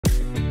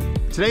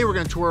Today we're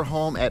going to tour a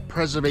home at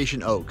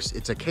Preservation Oaks.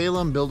 It's a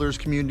KLM Builders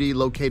community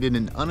located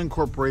in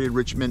unincorporated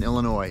Richmond,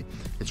 Illinois.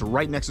 It's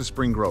right next to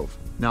Spring Grove.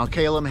 Now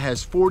KLM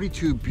has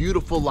 42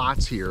 beautiful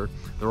lots here.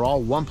 They're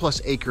all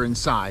 1+ acre in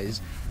size.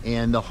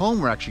 And the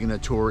home we're actually going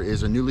to tour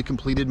is a newly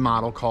completed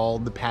model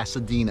called the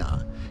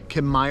Pasadena.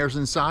 Kim Meyer's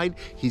inside.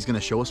 He's going to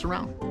show us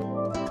around.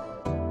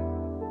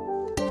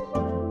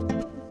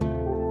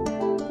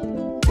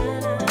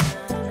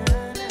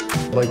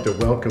 I'd like to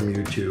welcome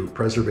you to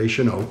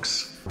Preservation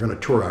Oaks. We're going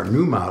to tour our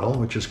new model,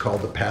 which is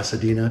called the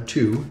Pasadena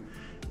 2.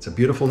 It's a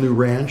beautiful new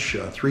ranch,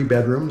 3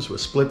 bedrooms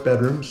with split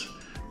bedrooms,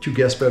 2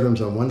 guest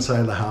bedrooms on one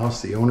side of the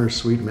house, the owner's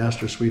suite,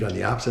 master suite on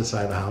the opposite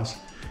side of the house.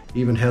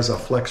 Even has a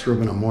flex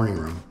room and a morning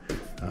room.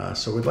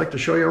 So we'd like to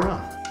show you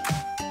around.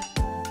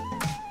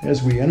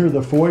 As we enter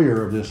the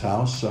foyer of this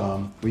house,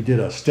 we did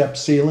a step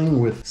ceiling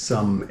with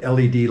some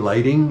LED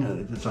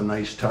lighting. It's a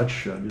nice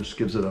touch, just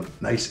gives it a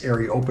nice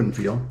airy open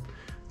feel.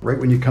 Right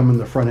when you come in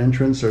the front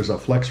entrance, there's a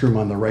flex room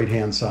on the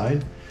right-hand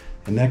side,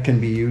 and that can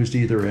be used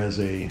either as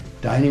a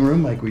dining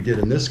room like we did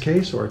in this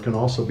case, or it can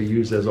also be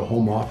used as a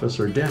home office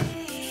or den.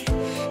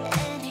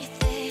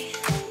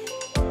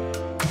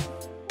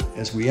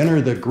 As we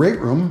enter the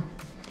great room,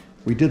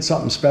 we did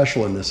something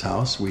special in this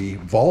house. We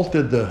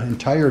vaulted the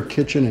entire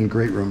kitchen and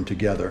great room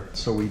together.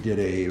 So we did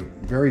a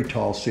very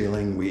tall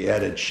ceiling. We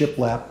added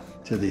shiplap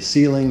to the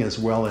ceiling as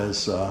well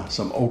as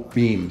some oak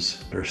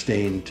beams that are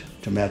stained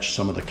to match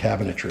some of the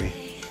cabinetry.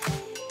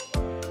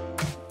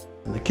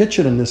 In the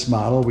kitchen in this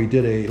model, we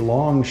did a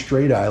long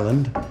straight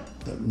island,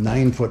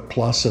 9 foot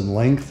plus in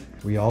length.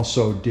 We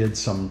also did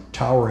some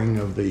towering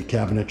of the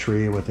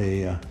cabinetry with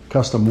a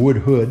custom wood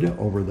hood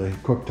over the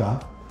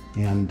cooktop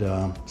and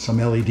some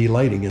LED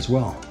lighting as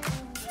well.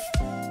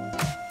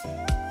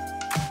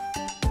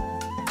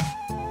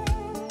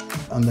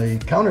 On the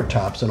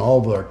countertops in all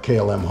of our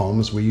KLM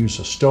homes, we use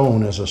a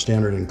stone as a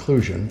standard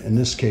inclusion. In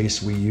this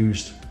case, we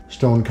used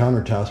stone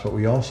countertops, but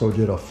we also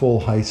did a full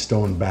height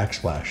stone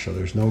backsplash. So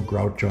there's no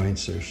grout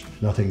joints, there's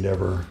nothing to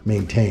ever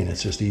maintain.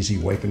 It's just easy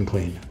wipe and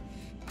clean.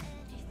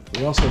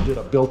 We also did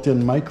a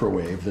built-in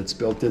microwave that's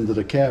built into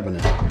the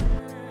cabinet.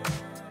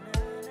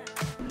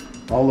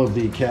 All of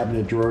the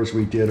cabinet drawers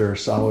we did are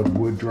solid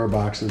wood drawer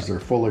boxes. They're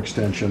full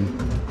extension.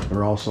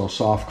 They're also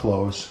soft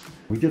close.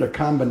 We did a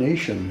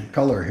combination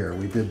color here.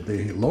 We did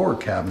the lower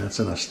cabinets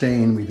in a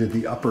stain. We did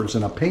the uppers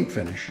in a paint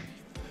finish.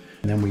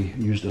 And then we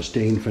used a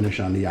stain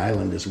finish on the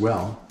island as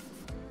well.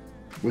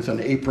 With an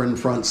apron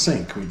front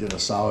sink, we did a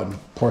solid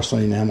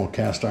porcelain enamel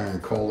cast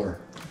iron Kohler,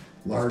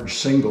 large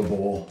single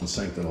bowl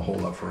sink that'll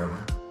hold up forever.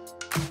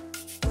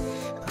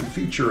 We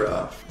feature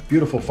a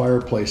beautiful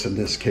fireplace in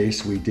this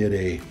case. We did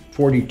a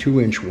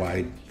 42-inch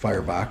wide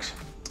firebox.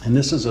 And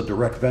this is a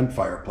direct vent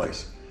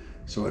fireplace.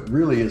 So it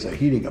really is a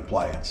heating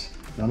appliance.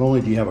 Not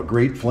only do you have a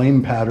great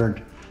flame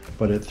pattern,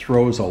 but it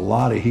throws a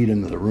lot of heat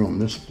into the room.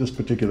 This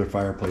particular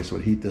fireplace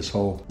would heat this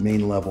whole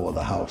main level of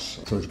the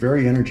house. So it's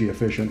very energy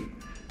efficient.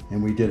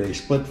 And we did a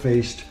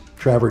split-faced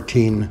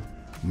travertine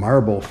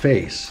marble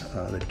face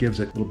that gives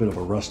it a little bit of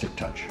a rustic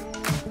touch.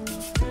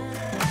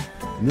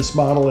 In this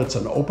model, it's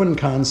an open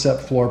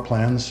concept floor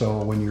plan.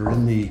 So when you're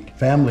in the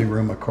family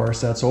room, of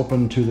course, that's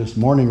open to this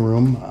morning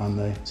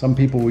room. Some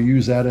people will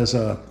use that as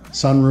a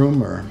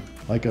sunroom or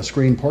like a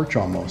screen porch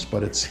almost,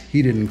 but it's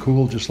heated and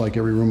cooled just like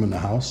every room in the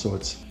house. So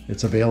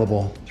it's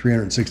available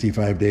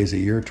 365 days a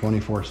year,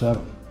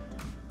 24/7.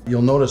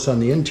 You'll notice on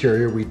the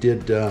interior, we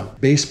did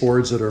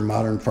baseboards that are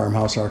modern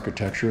farmhouse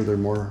architecture. They're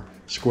more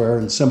square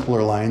and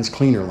simpler lines,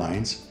 cleaner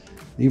lines.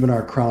 Even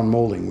our crown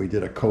molding, we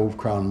did a cove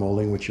crown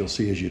molding, which you'll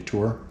see as you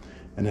tour.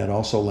 And that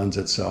also lends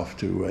itself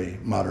to a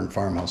modern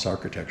farmhouse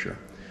architecture.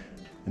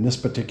 In this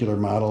particular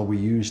model, we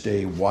used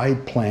a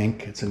wide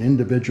plank. It's an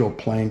individual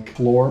plank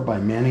floor by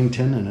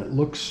Mannington, and it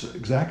looks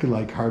exactly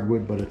like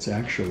hardwood, but it's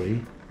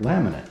actually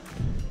laminate.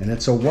 And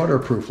it's a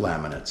waterproof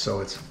laminate, so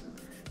it's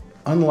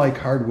unlike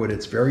hardwood,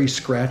 it's very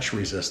scratch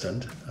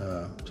resistant,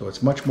 so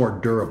it's much more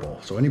durable.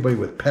 So anybody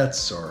with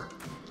pets or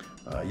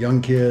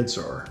young kids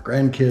or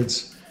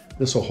grandkids,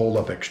 this will hold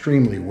up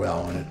extremely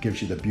well, and it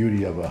gives you the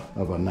beauty of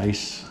a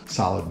nice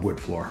solid wood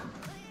floor.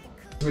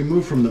 As we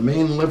move from the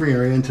main living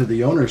area into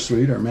the owner's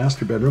suite, our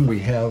master bedroom,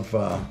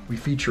 we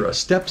feature a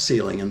step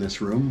ceiling in this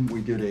room.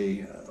 We did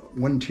a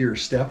one-tier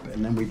step,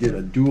 and then we did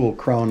a dual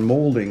crown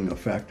molding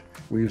effect.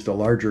 We used a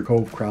larger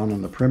cove crown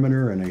on the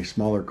perimeter and a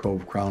smaller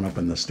cove crown up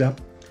in the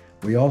step.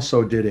 We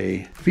also did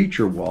a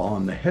feature wall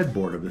on the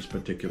headboard of this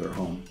particular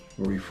home,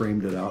 where we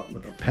framed it out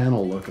with a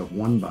panel look of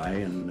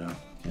 1x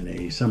and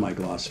a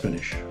semi-gloss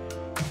finish.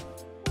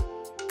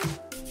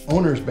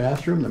 Owner's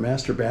bathroom, the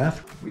master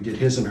bath, we did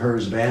his and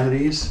hers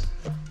vanities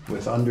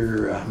with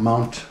under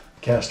mount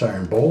cast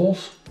iron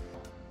bowls.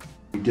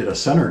 We did a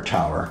center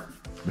tower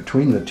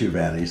between the 2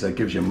 vanities. That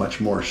gives you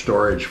much more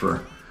storage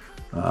for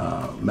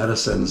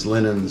medicines,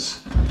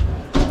 linens,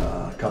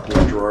 a couple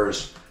of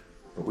drawers.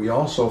 But we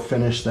also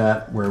finished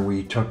that where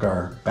we took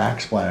our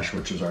backsplash,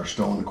 which is our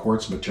stone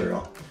quartz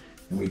material,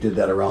 and we did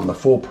that around the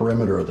full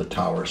perimeter of the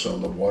tower so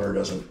the water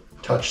doesn't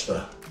touch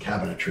the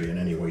cabinetry in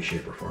any way,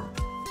 shape, or form.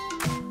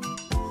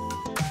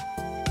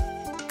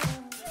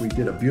 We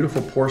did a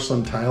beautiful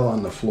porcelain tile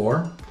on the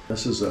floor.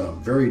 This is a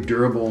very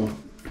durable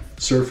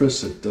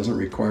surface. It doesn't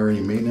require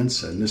any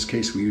maintenance. In this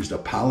case, we used a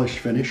polished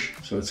finish,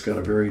 so it's got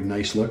a very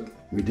nice look.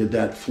 We did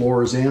that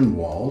floors and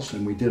walls,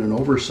 and we did an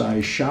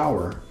oversized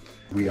shower.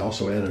 We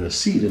also added a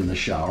seat in the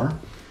shower,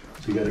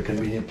 so you got a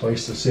convenient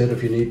place to sit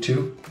if you need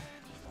to.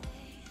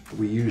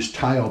 We use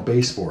tile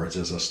baseboards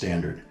as a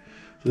standard.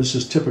 This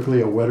is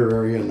typically a wetter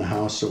area in the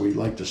house, so we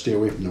like to stay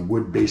away from the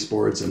wood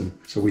baseboards, and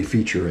so we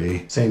feature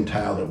a same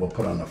tile that we'll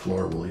put on the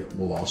floor.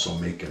 We'll also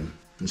make and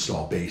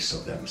install base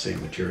of that same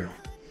material.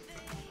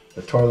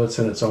 The toilet's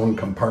in its own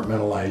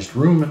compartmentalized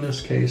room in this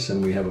case,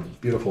 and we have a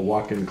beautiful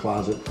walk-in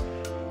closet,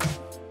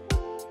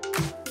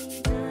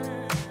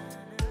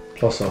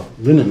 plus a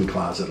linen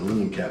closet, a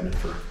linen cabinet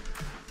for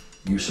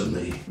use in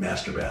the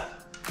master bath.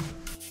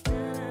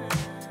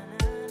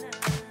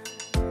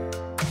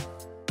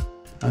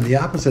 On the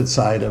opposite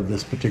side of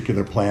this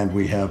particular plan,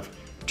 we have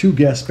 2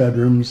 guest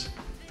bedrooms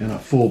and a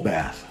full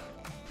bath.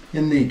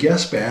 In the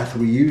guest bath,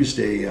 we used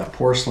a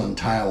porcelain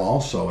tile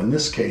also. In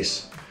this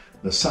case,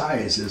 the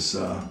size is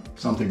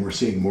something we're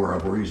seeing more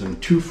of. We're using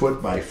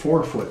 2-foot by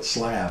 4-foot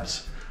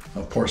slabs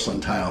of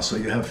porcelain tile, so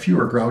you have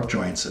fewer grout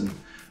joints and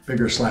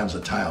bigger slabs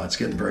of tile. It's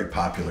getting very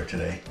popular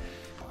today.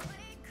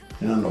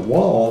 And on the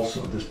walls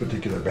of this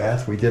particular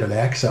bath, we did an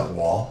accent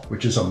wall,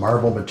 which is a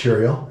marble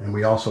material, and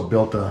we also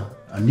built a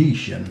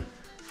niche in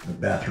the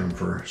bathroom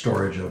for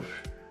storage of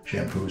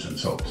shampoos and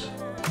soaps.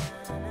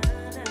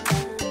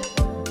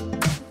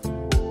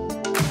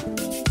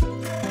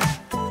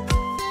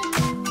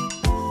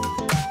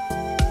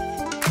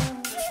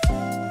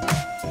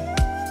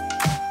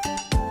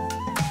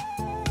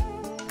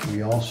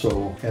 We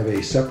also have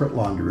a separate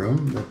laundry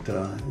room that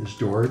is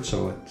doored,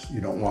 so you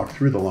don't walk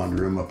through the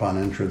laundry room upon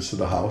entrance to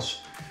the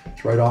house.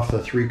 It's right off the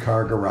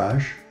 3-car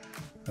garage.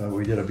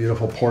 We did a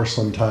beautiful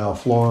porcelain tile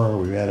floor.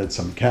 We've added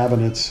some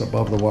cabinets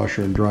above the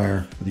washer and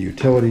dryer, the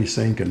utility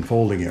sink and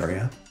folding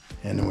area.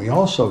 And then we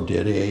also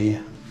did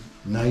a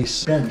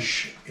nice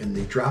bench in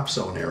the drop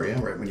zone area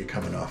right when you're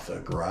coming off the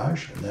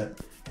garage. And that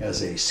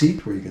has a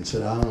seat where you can sit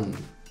down and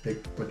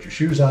put your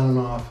shoes on and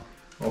off.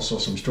 Also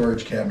some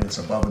storage cabinets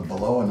above and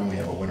below, and then we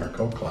have a winter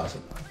coat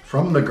closet.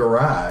 From the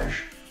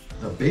garage,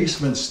 the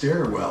basement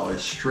stairwell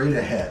is straight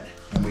ahead.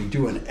 And we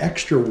do an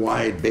extra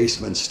wide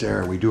basement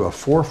stair. We do a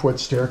 4-foot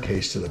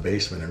staircase to the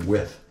basement in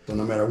width. So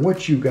no matter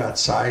what you got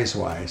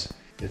size-wise,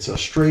 it's a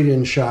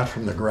straight-in shot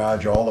from the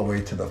garage all the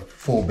way to the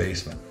full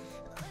basement.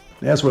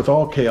 As with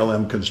all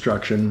KLM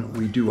construction,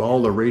 we do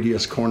all the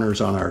radius corners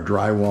on our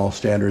drywall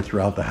standard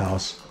throughout the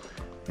house.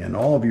 And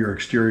all of your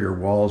exterior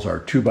walls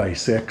are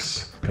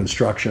 2x6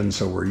 construction,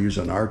 so we're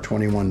using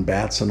R21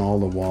 bats on all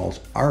the walls,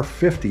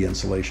 R50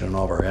 insulation in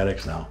all of our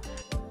attics now.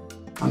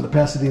 On the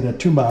Pasadena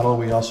 2 model,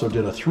 we also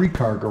did a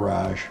 3-car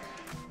garage.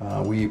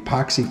 We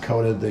epoxy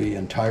coated the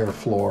entire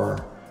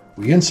floor.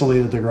 We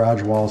insulated the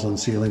garage walls and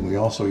ceiling. We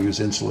also use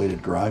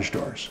insulated garage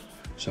doors.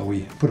 So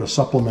we put a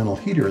supplemental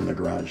heater in the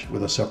garage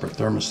with a separate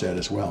thermostat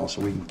as well,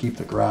 so we can keep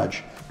the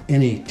garage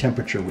any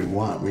temperature we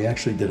want. We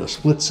actually did a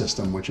split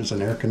system, which is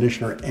an air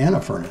conditioner and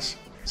a furnace,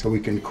 so we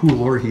can cool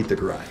or heat the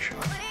garage.